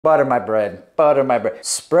Butter my bread, butter my bread.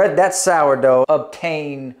 Spread that sourdough,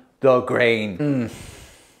 obtain the grain.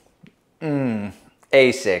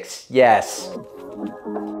 ASICS, yes.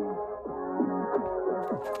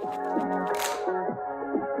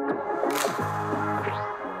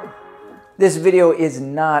 This video is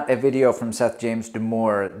not a video from Seth James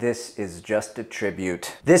Demoor. This is just a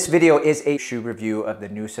tribute. This video is a shoe review of the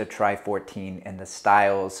Noosa Tri 14 in the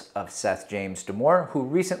styles of Seth James Demoor, who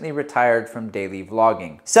recently retired from daily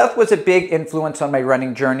vlogging. Seth was a big influence on my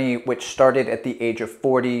running journey, which started at the age of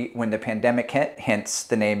 40 when the pandemic hit, hence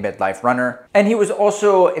the name Midlife Runner. And he was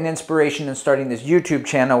also an inspiration in starting this YouTube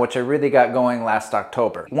channel, which I really got going last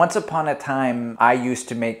October. Once upon a time, I used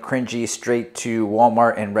to make cringy straight to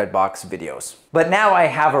Walmart and Redbox videos. But now I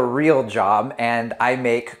have a real job and I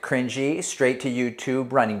make cringy straight to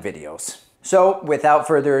YouTube running videos. So without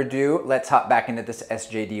further ado, let's hop back into this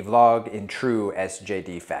SJD vlog in true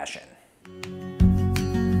SJD fashion.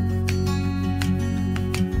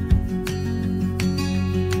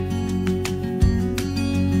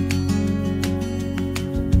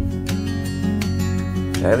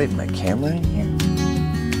 Did I leave my camera in here?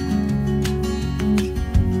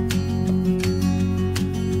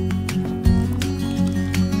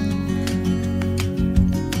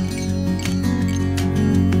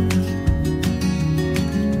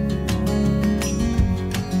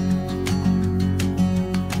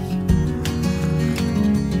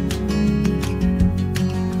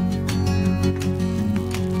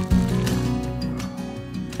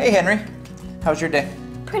 Hey Henry, how's your day?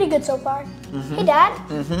 Pretty good so far. Hey Dad,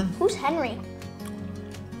 who's Henry?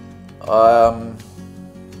 I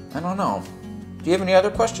don't know. Do you have any other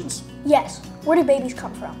questions? Yes, where do babies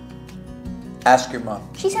come from? Ask your mom.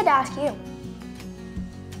 She said to ask you.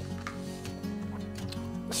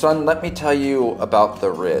 Son, let me tell you about the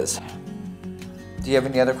Riz. Do you have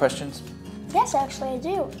any other questions? Yes, actually I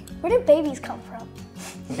do. Where do babies come from?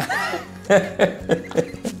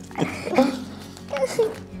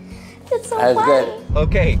 It's so That's funny. good.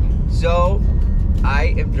 Okay, so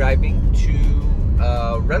I am driving to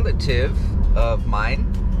a relative of mine,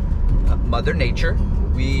 Mother Nature.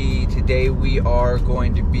 Today we are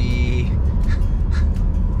going to be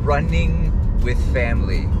running with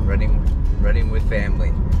family. Running with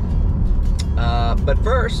family. But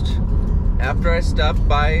first, after I stop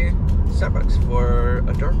by Starbucks for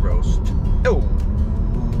a dark roast. Oh,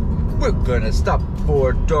 we're gonna stop for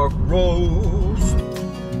a dark roast.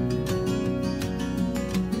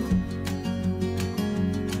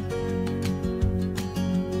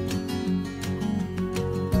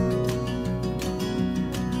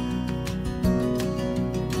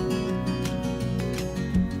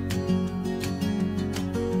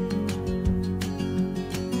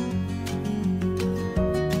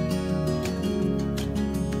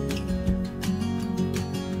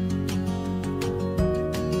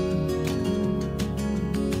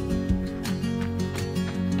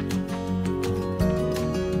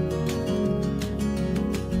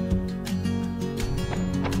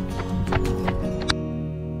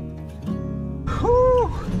 Whew.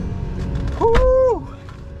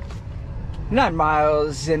 9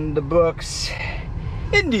 miles in the books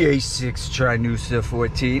in the ASICS TRINOOSA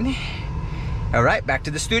 14. All right, back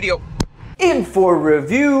to the studio. In for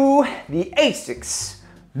review, the ASICS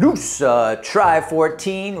Noosa Tri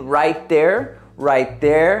 14 right there, right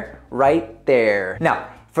there, right there. Now,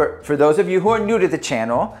 for those of you who are new to the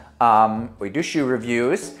channel, we do shoe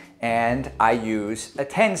reviews and I use a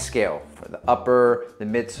 10 scale for the upper, the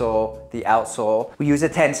midsole, the outsole. We use a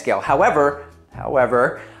 10 scale. However,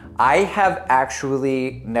 I have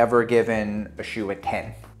actually never given a shoe a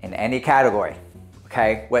 10 in any category,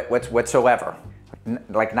 okay? Whatsoever.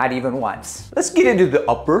 Like not even once. Let's get into the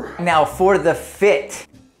upper. Now for the fit,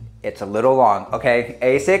 it's a little long, okay?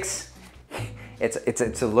 ASICS,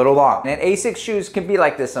 it's a little long. And ASICS shoes can be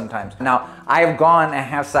like this sometimes. Now, I've gone a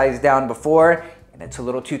half size down before and it's a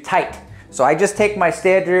little too tight. So I just take my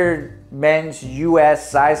standard men's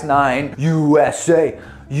US size 9,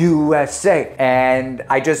 USA, and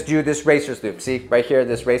I just do this racer's loop. See, right here,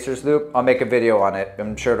 this racer's loop. I'll make a video on it.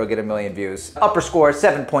 I'm sure it'll get a million views. Upper score,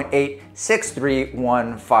 7.8,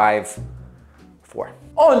 63154.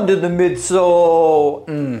 Onto the midsole.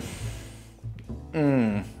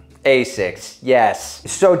 ASICS, yes.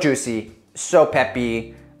 So juicy, so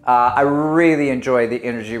peppy. I really enjoy the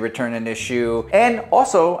energy return in this shoe. And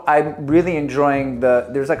also, I'm really enjoying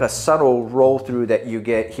there's like a subtle roll through that you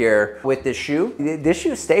get here with this shoe. This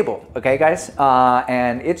shoe is stable, okay guys?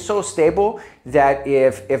 And it's so stable that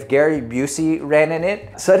if Gary Busey ran in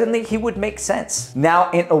it, suddenly he would make sense. Now,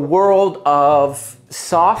 in a world of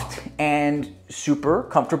soft and super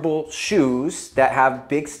comfortable shoes that have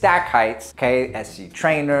big stack heights. Okay, SC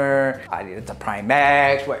Trainer, Adidas Prime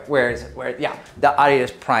X. Where is it? Yeah, the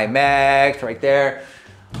Adidas Prime X right there.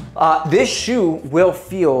 This shoe will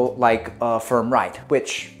feel like a firm ride,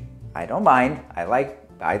 which I don't mind. I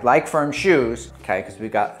like firm shoes, okay, because we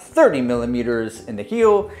got 30 millimeters in the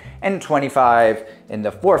heel and 25 in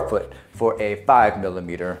the forefoot for a 5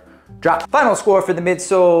 millimeter drop. Final score for the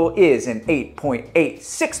midsole is an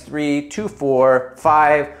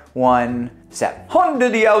 8.863245117. On to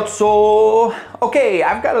the outsole. Okay,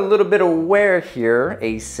 I've got a little bit of wear here,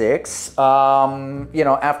 ASICS, you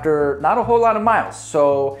know, after not a whole lot of miles.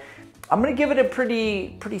 So I'm gonna give it a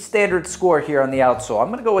pretty standard score here on the outsole. I'm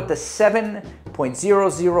gonna go with the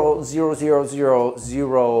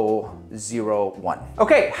 7.000000001.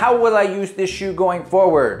 Okay, how will I use this shoe going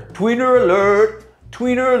forward? Tweener alert.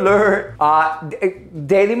 Tweener alert.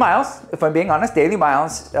 Daily miles, if I'm being honest, daily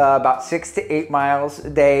miles, about 6 to 8 miles a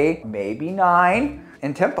day, maybe 9,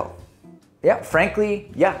 and tempo. Yeah, frankly,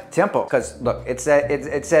 yeah, tempo. Because look, it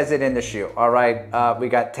says it in the shoe. All right, we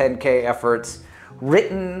got 10K efforts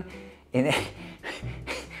written into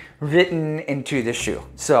the shoe.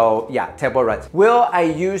 So yeah, tempo runs. Will I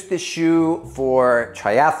use the shoe for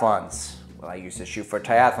triathlons? Will I use the shoe for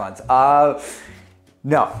triathlons?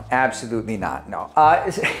 No, absolutely not, no.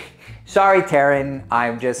 Sorry, Taryn,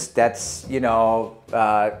 that's, you know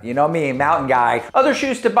me, mountain guy. Other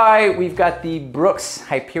shoes to buy, we've got the Brooks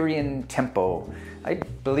Hyperion Tempo. I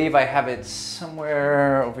believe I have it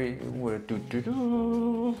somewhere over here.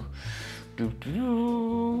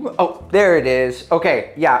 Oh, there it is.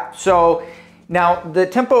 Okay, yeah, so now the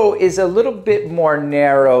Tempo is a little bit more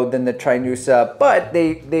narrow than the Trinoosa, but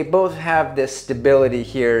they both have this stability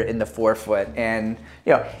here in the forefoot. And,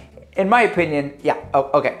 you know, in my opinion, yeah,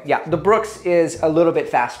 okay, yeah, the Brooks is a little bit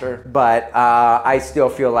faster, but I still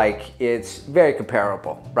feel like it's very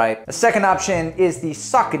comparable, right? The second option is the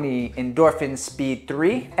Saucony Endorphin Speed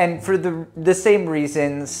 3. And for the same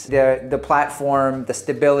reasons, the platform, the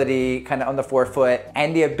stability kind of on the forefoot,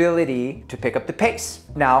 and the ability to pick up the pace.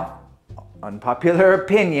 Now, unpopular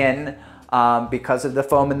opinion, because of the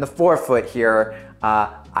foam in the forefoot here,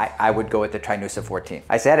 I would go with the Trinoosa 14.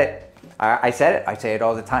 I said it. I say it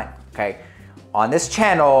all the time, okay? On this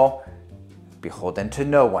channel, beholden to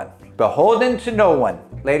no one. Beholden to no one.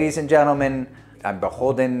 Ladies and gentlemen, I'm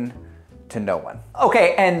beholden to no one.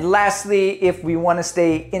 Okay, and lastly, if we want to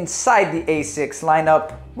stay inside the ASICS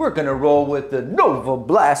lineup, we're gonna roll with the Nova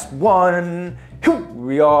Blast 1. Here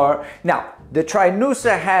we are. Now, the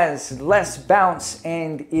Trinoosa has less bounce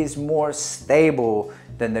and is more stable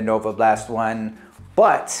than the Nova Blast 1,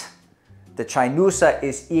 but the Trinoosa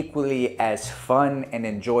is equally as fun and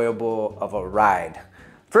enjoyable of a ride.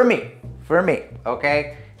 For me,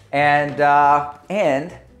 okay? And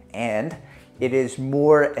it is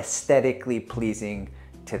more aesthetically pleasing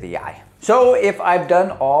to the eye. So if I've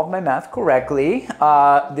done all of my math correctly,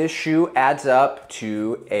 this shoe adds up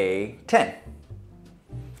to a 10.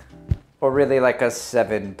 Or really like a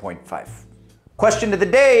 7.5. Question of the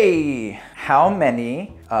day. How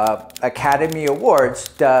many Academy Awards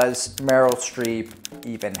does Meryl Streep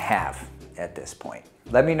even have at this point?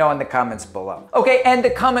 Let me know in the comments below. Okay, and the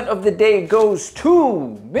comment of the day goes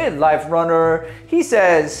to Midlife Runner. He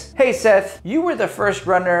says, "Hey Seth, you were the first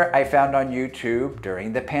runner I found on YouTube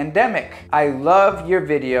during the pandemic. I love your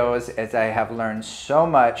videos as I have learned so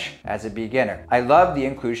much as a beginner. I love the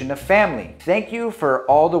inclusion of family. Thank you for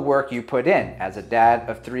all the work you put in. As a dad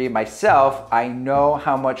of 3 myself, I know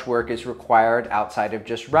how much work is required outside of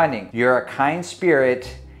just running. You're a kind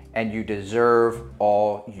spirit and you deserve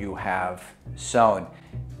all you have sown."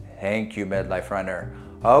 Thank you, Midlife Runner.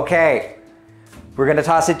 Okay, we're gonna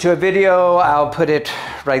toss it to a video. I'll put it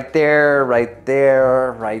right there, right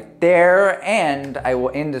there, right there. And I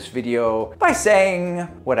will end this video by saying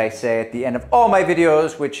what I say at the end of all my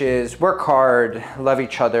videos, which is work hard, love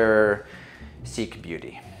each other, seek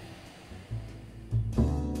beauty.